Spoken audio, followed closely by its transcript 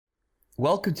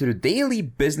Welcome to the Daily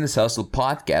Business Hustle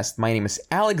podcast. My name is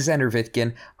Alexander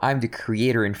Vitkin. I'm the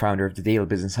creator and founder of the Daily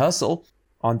Business Hustle.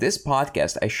 On this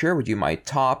podcast, I share with you my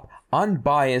top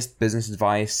unbiased business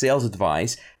advice, sales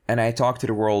advice, and I talk to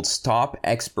the world's top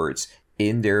experts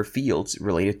in their fields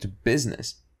related to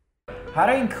business. How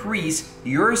to increase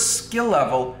your skill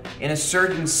level in a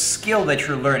certain skill that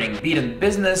you're learning, be it in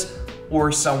business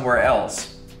or somewhere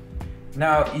else.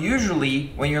 Now, usually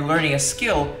when you're learning a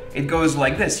skill, it goes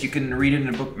like this. You can read it in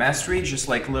a book, Mastery, just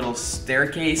like a little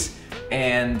staircase.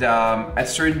 And at a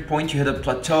certain point, you hit a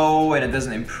plateau and it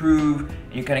doesn't improve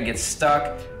and you kind of get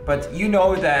stuck. But you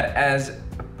know that as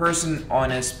a person on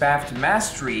his path to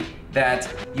mastery,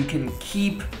 that you can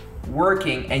keep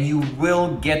working and you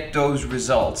will get those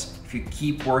results if you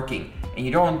keep working. And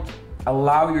you don't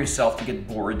allow yourself to get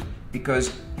bored,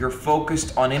 because you're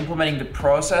focused on implementing the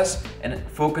process and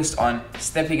focused on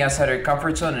stepping outside of your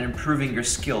comfort zone and improving your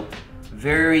skill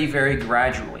very, very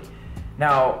gradually.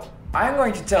 Now, I'm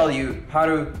going to tell you how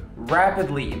to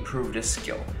rapidly improve this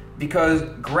skill, because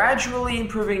gradually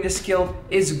improving the skill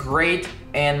is great,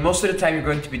 and most of the time you're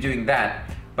going to be doing that.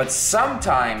 But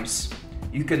sometimes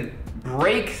you can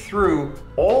break through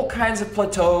all kinds of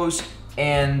plateaus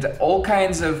and all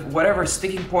kinds of whatever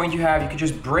sticking point you have. You can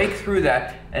just break through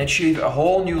that and achieve a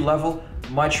whole new level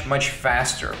much, much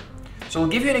faster. So I'll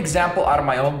give you an example out of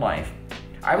my own life.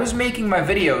 I was making my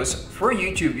videos for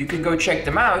YouTube. You can go check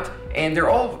them out, and they're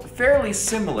all fairly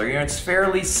similar. It's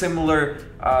fairly similar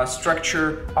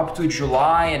structure up to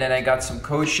July, and then I got some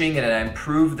coaching and then I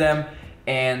improved them,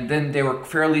 and then they were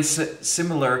fairly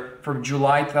similar from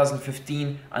July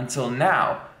 2015 until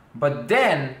now. But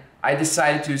then I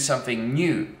decided to do something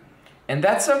new. And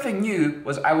that something new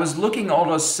was I was looking at all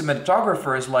those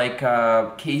cinematographers like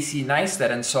Casey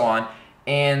Neistat and so on,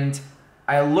 and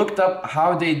I looked up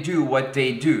how they do what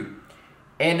they do.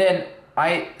 And then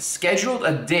I scheduled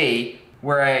a day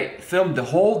where I filmed the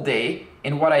whole day,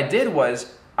 and what I did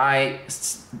was I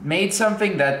made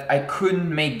something that I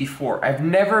couldn't make before. I've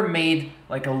never made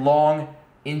like a long,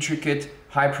 intricate,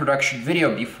 high production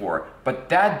video before, but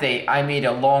that day I made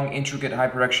a long, intricate, high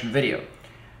production video.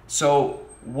 So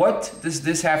what does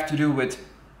this have to do with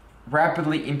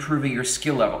rapidly improving your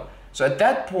skill level? So at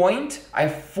that point, I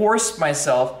forced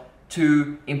myself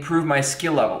to improve my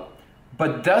skill level.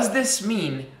 But does this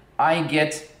mean I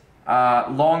get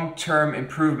long-term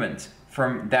improvement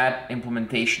from that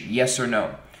implementation? Yes or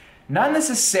no? Not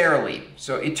necessarily.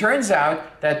 So it turns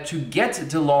out that to get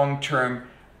the long-term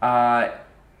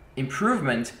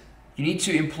improvement, you need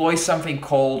to employ something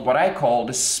called, what I call,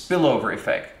 the spillover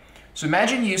effect. So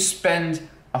imagine you spend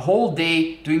a whole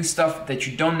day doing stuff that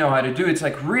you don't know how to do. It's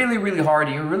like really, really hard,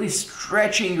 and you're really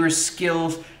stretching your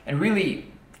skills and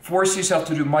really force yourself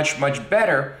to do much, much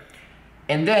better.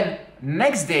 And then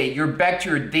next day, you're back to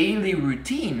your daily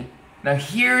routine. Now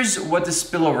here's what the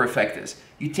spillover effect is.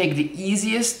 You take the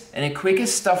easiest and the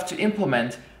quickest stuff to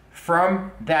implement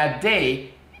from that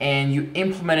day, and you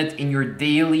implement it in your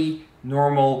daily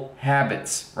normal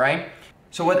habits, right?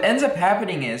 So what ends up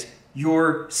happening is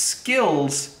your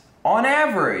skills on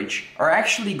average are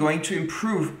actually going to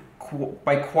improve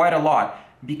by quite a lot,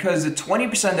 because the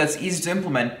 20% that's easy to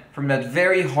implement from that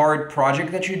very hard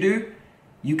project that you do,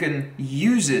 you can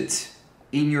use it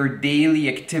in your daily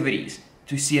activities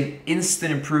to see an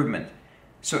instant improvement.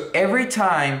 So every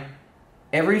time,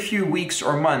 every few weeks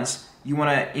or months, you want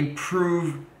to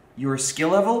improve your skill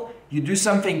level, you do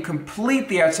something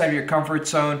completely outside of your comfort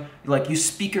zone, like you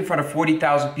speak in front of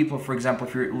 40,000 people, for example,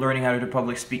 if you're learning how to do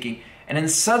public speaking, and then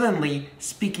suddenly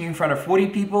speaking in front of 40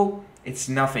 people, it's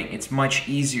nothing. It's much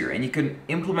easier, and you can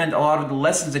implement a lot of the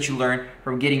lessons that you learn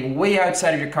from getting way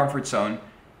outside of your comfort zone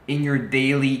in your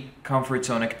daily comfort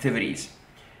zone activities.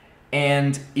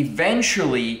 And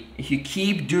eventually, if you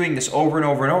keep doing this over and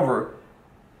over and over,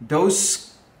 those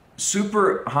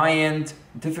super high-end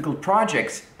difficult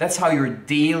projects, that's how your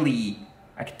daily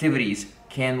activities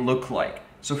can look like.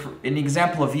 So for an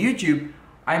example of YouTube,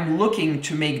 I'm looking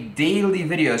to make daily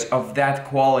videos of that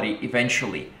quality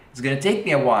eventually. It's going to take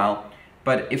me a while,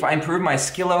 but if I improve my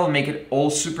skill level and make it all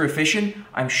super efficient,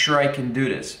 I'm sure I can do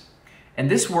this.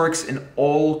 And this works in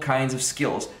all kinds of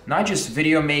skills, not just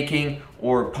video making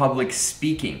or public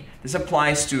speaking. This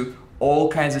applies to all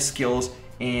kinds of skills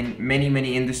in many,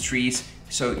 many industries.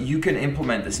 So you can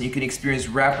implement this and you can experience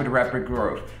rapid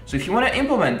growth. So if you want to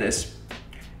implement this,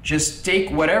 just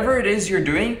take whatever it is you're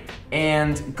doing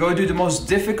and go do the most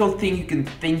difficult thing you can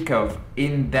think of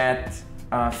in that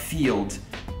field,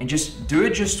 and just do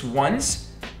it just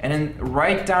once, and then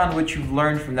write down what you've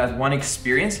learned from that one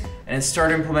experience, and then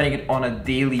start implementing it on a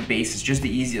daily basis, just the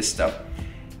easiest stuff.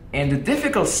 And the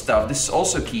difficult stuff, this is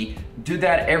also key, do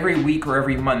that every week or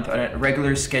every month on a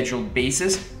regular scheduled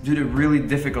basis. Do the really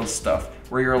difficult stuff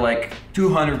where you're like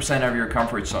 200% of your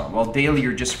comfort zone, while daily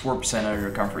you're just 4% of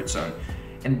your comfort zone.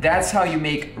 And that's how you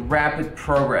make rapid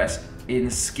progress in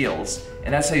skills.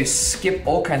 And that's how you skip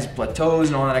all kinds of plateaus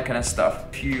and all that kind of stuff.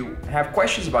 If you have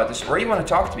questions about this or you want to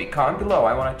talk to me, comment below.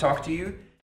 I want to talk to you.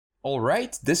 All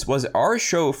right, this was our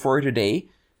show for today.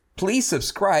 Please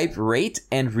subscribe, rate,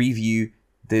 and review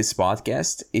this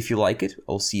podcast. If you like it,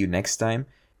 I'll see you next time.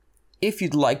 If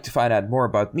you'd like to find out more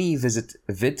about me, visit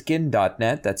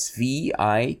vitkin.net. That's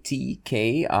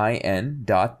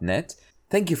VITKIN.net.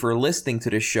 Thank you for listening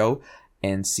to this show,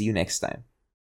 and see you next time.